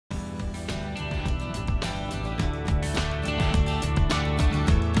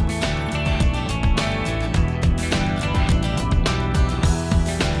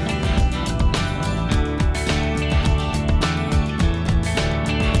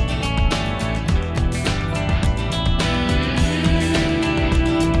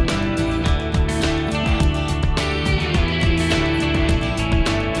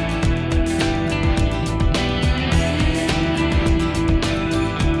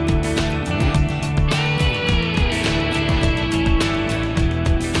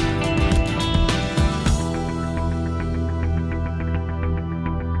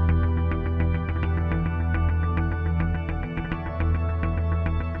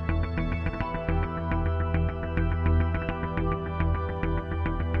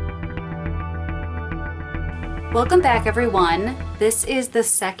Welcome back, everyone. This is the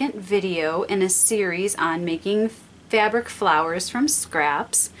second video in a series on making fabric flowers from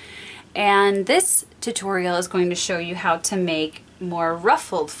scraps, and this tutorial is going to show you how to make more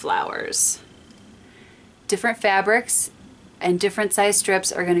ruffled flowers. Different fabrics and different size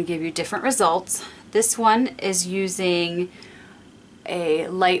strips are going to give you different results. This one is using a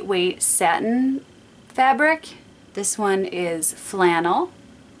lightweight satin fabric. This one is flannel.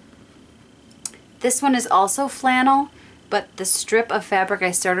 This one is also flannel, but the strip of fabric I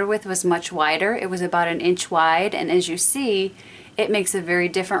started with was much wider. It was about 1 inch wide, and as you see, it makes a very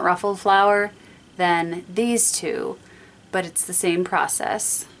different ruffled flower than these two, but it's the same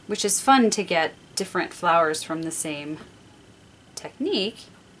process, which is fun to get different flowers from the same technique.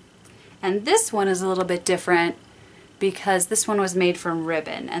 And this one is a little bit different because this one was made from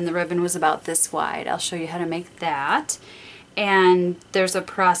ribbon, and the ribbon was about this wide. I'll show you how to make that. And there's a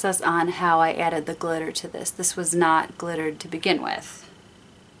process on how I added the glitter to this. This was not glittered to begin with.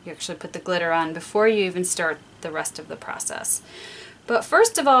 You actually put the glitter on before you even start the rest of the process. But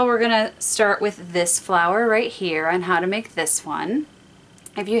first of all, we're going to start with this flower right here on how to make this one.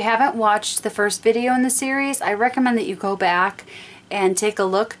 If you haven't watched the first video in the series, I recommend that you go back and take a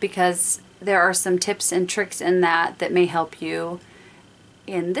look, because there are some tips and tricks in that that may help you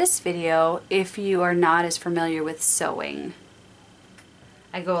in this video if you are not as familiar with sewing.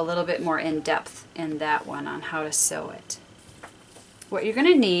 I go a little bit more in depth in that one on how to sew it. What you're going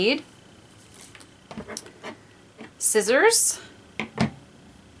to need: scissors,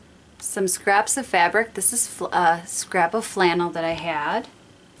 some scraps of fabric. This is a scrap of flannel that I had,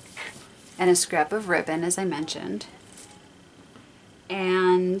 and a scrap of ribbon, as I mentioned,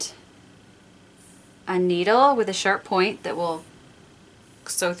 and a needle with a sharp point that will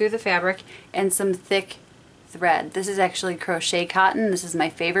sew through the fabric, and some thick thread. This is actually crochet cotton. This is my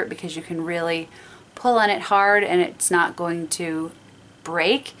favorite because you can really pull on it hard and it's not going to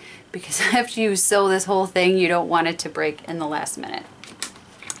break, because after you sew this whole thing, you don't want it to break in the last minute.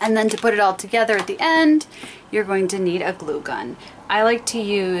 And then to put it all together at the end, you're going to need a glue gun. I like to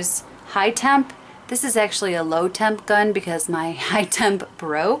use high temp. This is actually a low temp gun because my high temp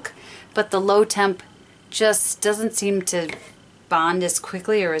broke, but the low temp just doesn't seem to bond as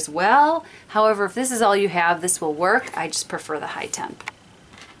quickly or as well. However, if this is all you have, this will work. I just prefer the high temp.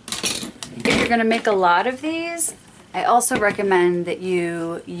 If you're going to make a lot of these, I also recommend that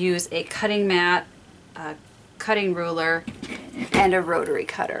you use a cutting mat, a cutting ruler, and a rotary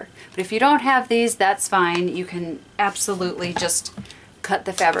cutter. But if you don't have these, that's fine. You can absolutely just cut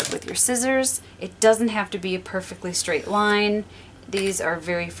the fabric with your scissors. It doesn't have to be a perfectly straight line. These are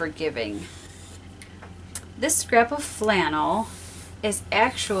very forgiving. This scrap of flannel is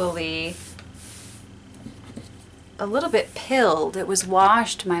actually a little bit pilled. It was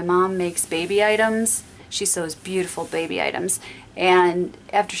washed. My mom makes baby items. She sews beautiful baby items. And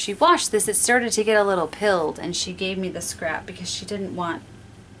after she washed this, it started to get a little pilled, and she gave me the scrap because she didn't want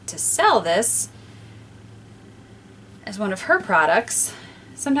to sell this as one of her products.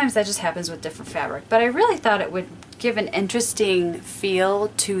 Sometimes that just happens with different fabric, but I really thought it would give an interesting feel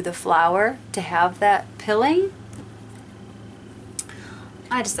to the flower to have that pilling.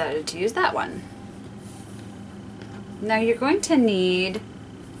 I decided to use that one. Now you're going to need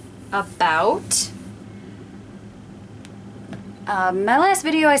about, my last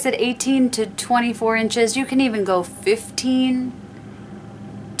video I said 18 to 24 inches. You can even go 15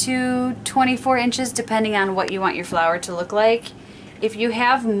 to 24 inches depending on what you want your flower to look like. If you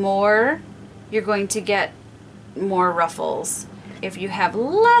have more, you're going to get more ruffles. If you have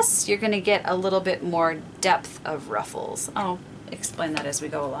less, you're going to get a little bit more depth of ruffles. I'll explain that as we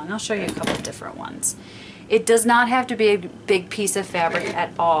go along. I'll show you a couple of different ones. It does not have to be a big piece of fabric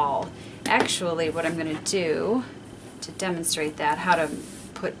at all. Actually, what I'm going to do to demonstrate that, how to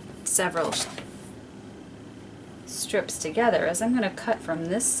put several strips together, is I'm going to cut from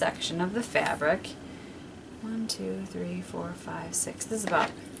this section of the fabric. 1, 2, 3, 4, 5, 6. This is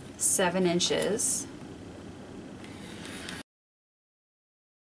about 7 inches.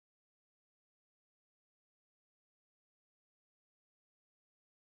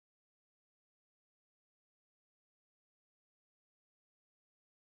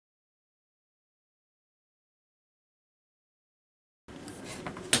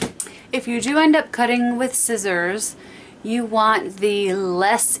 If you do end up cutting with scissors, you want the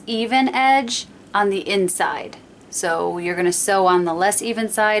less even edge on the inside. So you're going to sew on the less even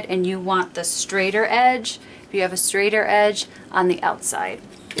side, and you want the straighter edge, if you have a straighter edge, on the outside.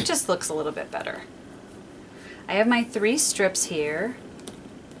 It just looks a little bit better. I have my 3 strips here,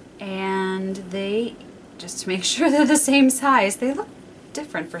 and they, just to make sure they're the same size, they look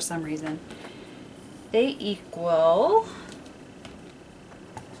different for some reason. they equal,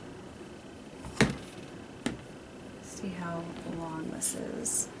 see how long this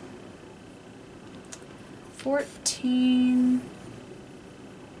is, 14,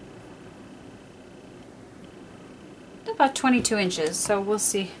 about 22 inches, so we'll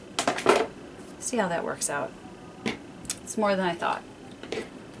see how that works out. It's more than I thought.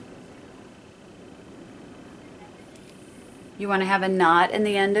 You want to have a knot in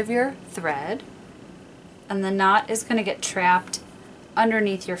the end of your thread, and the knot is going to get trapped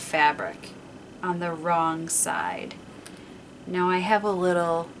underneath your fabric on the wrong side. Now I have a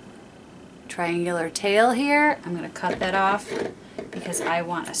little triangular tail here. I'm going to cut that off because I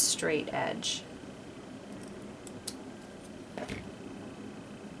want a straight edge.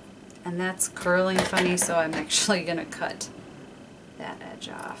 And that's curling funny, so I'm actually going to cut that edge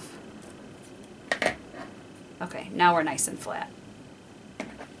off. Okay, now we're nice and flat.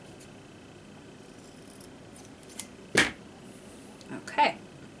 Okay.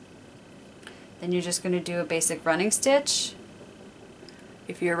 Then you're just going to do a basic running stitch.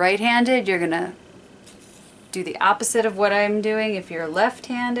 If you're right-handed, you're going to do the opposite of what I'm doing. If you're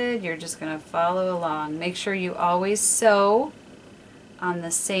left-handed, you're just going to follow along. Make sure you always sew on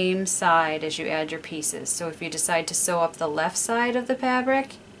the same side as you add your pieces. So if you decide to sew up the left side of the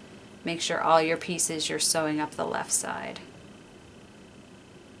fabric, make sure all your pieces you're sewing up the left side.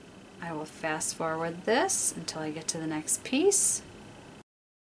 I will fast forward this until I get to the next piece.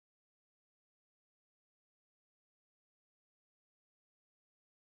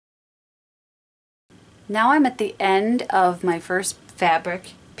 Now I'm at the end of my first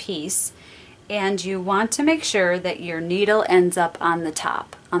fabric piece, and you want to make sure that your needle ends up on the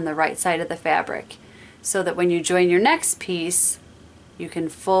top, on the right side of the fabric, so that when you join your next piece, you can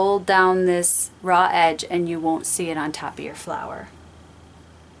fold down this raw edge and you won't see it on top of your flower.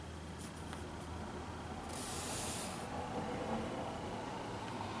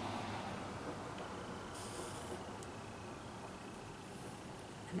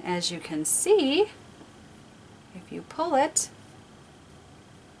 And as you can see, if you pull it,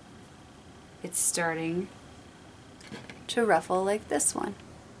 it's starting to ruffle like this one.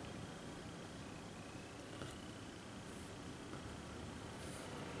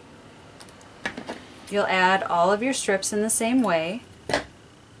 You'll add all of your strips in the same way,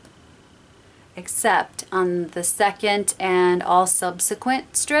 except on the second and all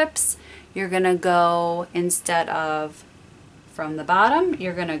subsequent strips, you're going to go, instead of from the bottom,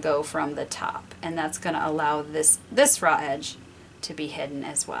 you're going to go from the top, and that's going to allow this raw edge to be hidden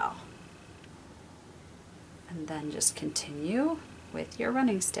as well. And then just continue with your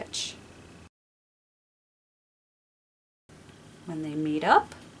running stitch. When they meet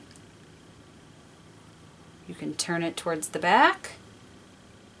up, you can turn it towards the back,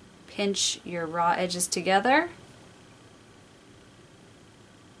 pinch your raw edges together,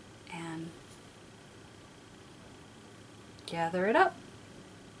 and gather it up.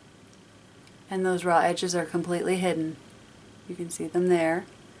 And those raw edges are completely hidden. You can see them there,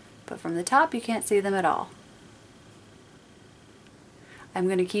 but from the top you can't see them at all. I'm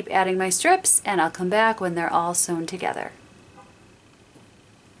going to keep adding my strips, and I'll come back when they're all sewn together.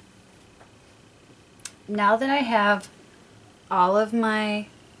 Now that I have all of my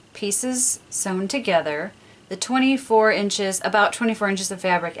pieces sewn together, the 24 inches, about 24 inches of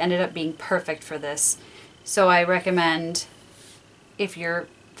fabric ended up being perfect for this. So I recommend, if your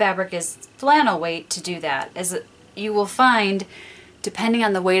fabric is flannel weight, to do that. As you will find, depending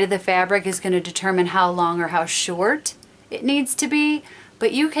on the weight of the fabric is going to determine how long or how short it needs to be.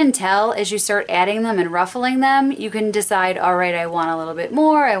 But you can tell as you start adding them and ruffling them, you can decide, all right, I want a little bit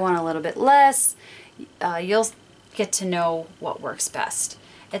more, I want a little bit less. You'll get to know what works best.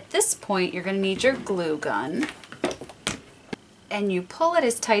 At this point, you're going to need your glue gun, and you pull it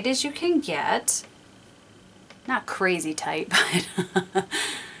as tight as you can get. Not crazy tight, but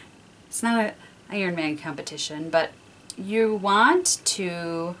it's not an Iron Man competition, but you want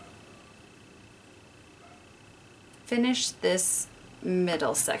to finish this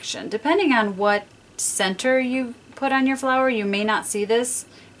middle section. Depending on what center you put on your flower, you may not see this.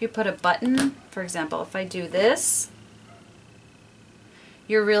 If you put a button, for example, if I do this,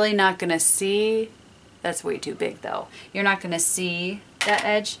 you're really not going to see, that's way too big though, you're not going to see that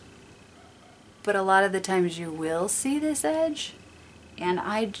edge, but a lot of the times you will see this edge, and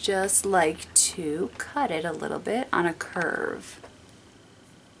I just like to cut it a little bit on a curve.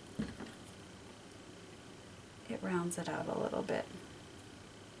 It rounds it out a little bit.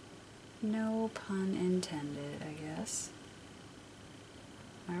 No pun intended, I guess.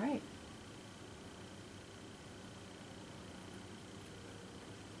 All right.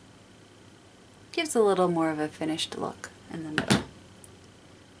 gives a little more of a finished look in the middle.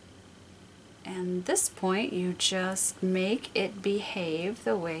 And this point, you just make it behave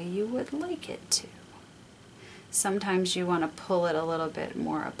the way you would like it to. Sometimes you want to pull it a little bit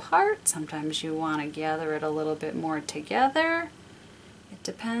more apart. Sometimes you want to gather it a little bit more together. It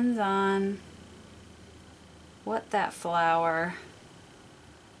depends on what that flower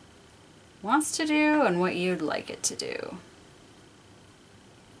wants to do and what you'd like it to do.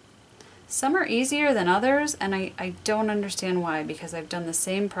 Some are easier than others, and I don't understand why, because I've done the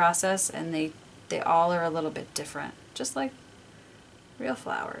same process and they all are a little bit different, just like real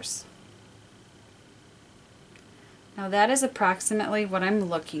flowers. Now that is approximately what I'm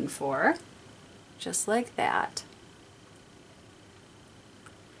looking for, just like that.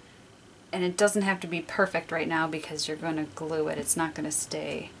 And it doesn't have to be perfect right now because you're going to glue it. It's not going to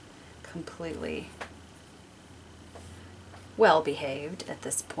stay completely well behaved at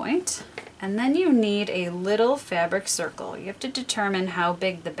this point. And then you need a little fabric circle. You have to determine how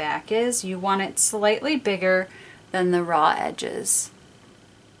big the back is. You want it slightly bigger than the raw edges.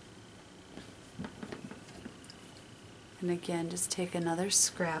 And again, just take another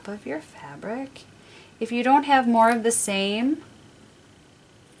scrap of your fabric. If you don't have more of the same,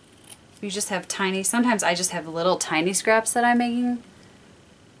 you just have tiny, sometimes I just have little tiny scraps that I'm making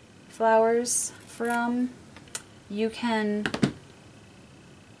flowers from. You can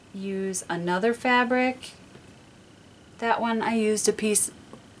use another fabric. That one I used a piece,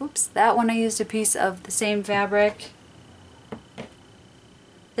 that one I used a piece of the same fabric.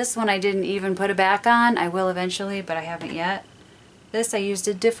 This one I didn't even put a back on. I will eventually, but I haven't yet. This I used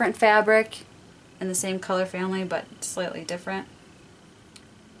a different fabric in the same color family, but slightly different.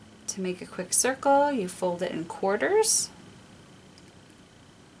 To make a quick circle, you fold it in quarters.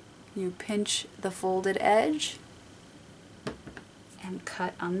 You pinch the folded edge and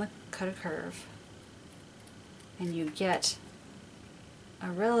cut a curve. And you get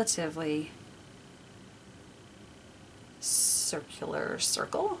a relatively circular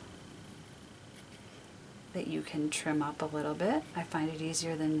circle that you can trim up a little bit. I find it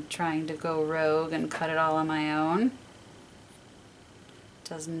easier than trying to go rogue and cut it all on my own.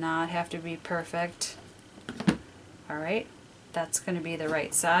 Does not have to be perfect. Alright, that's going to be the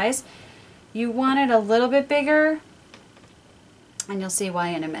right size. You want it a little bit bigger, and you'll see why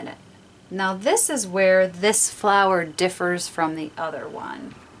in a minute. Now this is where this flower differs from the other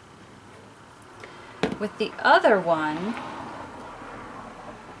one. With the other one,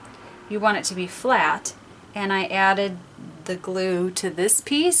 you want it to be flat, and I added the glue to this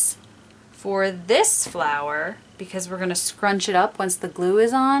piece. For this flower, because we're going to scrunch it up once the glue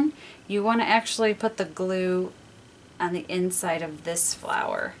is on, you want to actually put the glue on the inside of this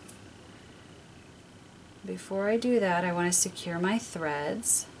flower. Before I do that, I want to secure my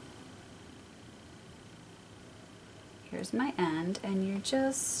threads. Here's my end, and you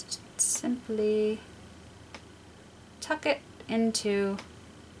just simply tuck it into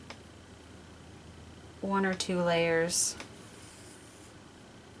one or two layers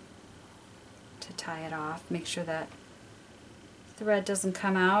to tie it off. Make sure that thread doesn't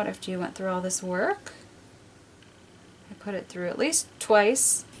come out after you went through all this work. I put it through at least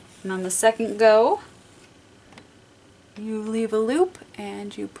twice, and on the second go, you leave a loop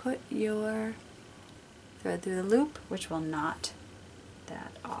and you put your thread through the loop, which will knot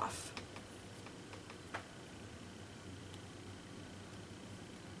that off.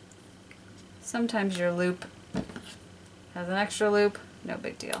 Sometimes your loop has an extra loop, no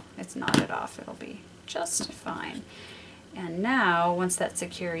big deal. It's knotted off, it'll be just fine. And now, once that's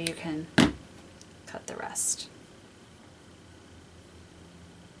secure, you can cut the rest.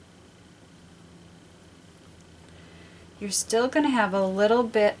 You're still going to have a little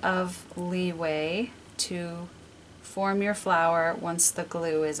bit of leeway to form your flower once the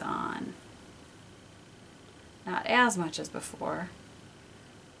glue is on. Not as much as before.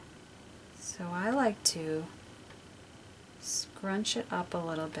 So I like to scrunch it up a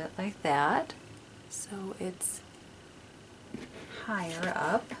little bit like that, so it's higher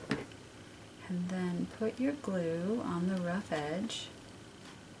up, and then put your glue on the rough edge.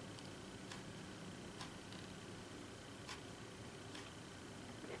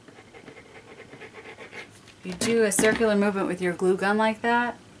 If you do a circular movement with your glue gun like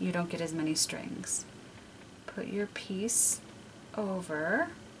that, you don't get as many strings. Put your piece over.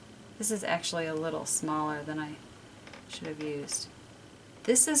 This is actually a little smaller than I should have used.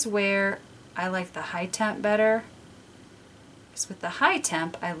 This is where I like the high temp better, because with the high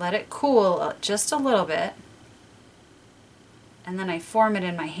temp I let it cool just a little bit and then I form it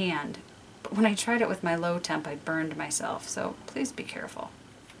in my hand. But when I tried it with my low temp, I burned myself, so please be careful.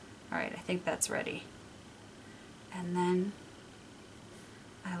 All right, I think that's ready. And then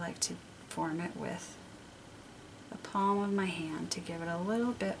I like to form it with the palm of my hand to give it a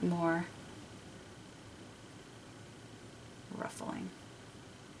little bit more ruffling.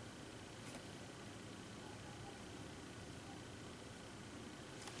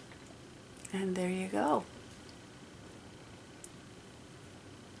 And there you go.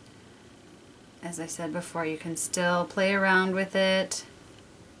 As I said before, you can still play around with it,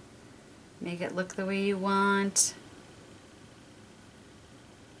 make it look the way you want.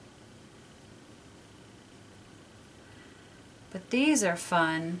 But these are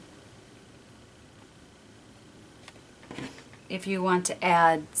fun if you want to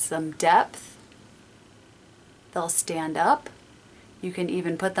add some depth. They'll stand up. You can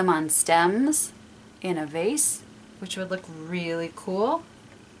even put them on stems in a vase, which would look really cool.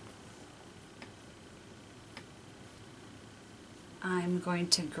 I'm going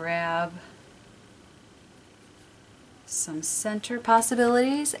to grab some center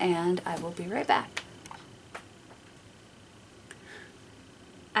possibilities and I will be right back.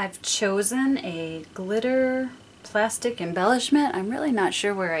 I've chosen a glitter plastic embellishment. I'm really not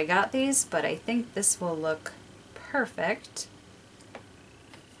sure where I got these, but I think this will look perfect.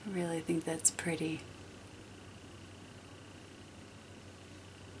 I really think that's pretty.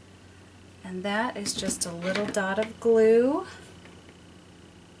 And that is just a little dot of glue.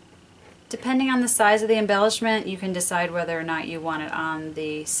 Depending on the size of the embellishment, you can decide whether or not you want it on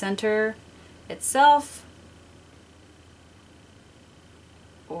the center itself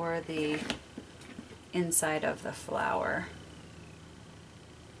or the inside of the flower.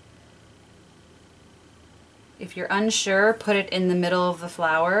 If you're unsure, put it in the middle of the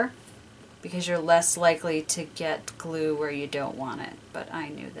flower because you're less likely to get glue where you don't want it. But I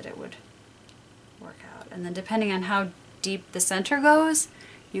knew that it would work out. And then depending on how deep the center goes,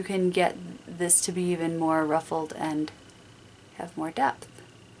 you can get this to be even more ruffled and have more depth.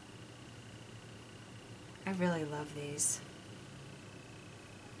 I really love these.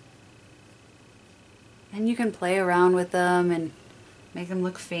 And you can play around with them and make them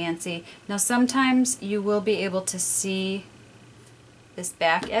look fancy. Now sometimes you will be able to see this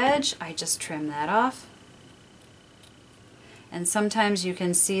back edge. I just trim that off. And sometimes you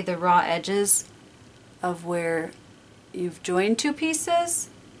can see the raw edges of where you've joined two pieces.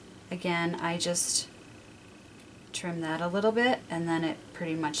 Again, I just trim that a little bit and then it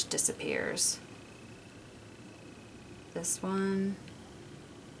pretty much disappears. This one,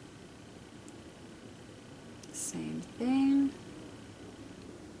 same thing.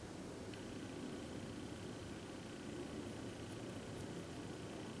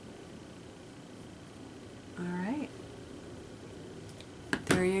 All right,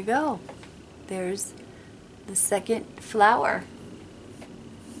 there you go. There's the second flower.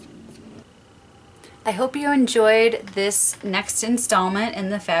 I hope you enjoyed this next installment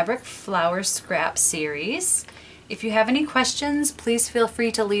in the Fabric Flower Scrap series. If you have any questions, please feel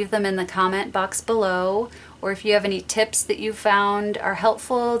free to leave them in the comment box below, or if you have any tips that you found are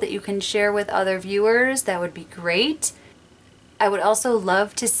helpful that you can share with other viewers, that would be great. I would also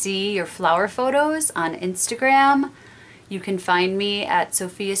love to see your flower photos on Instagram. You can find me at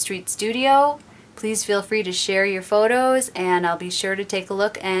Sophia Street Studio. Please feel free to share your photos and I'll be sure to take a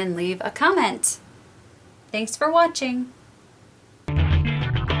look and leave a comment. Thanks for watching.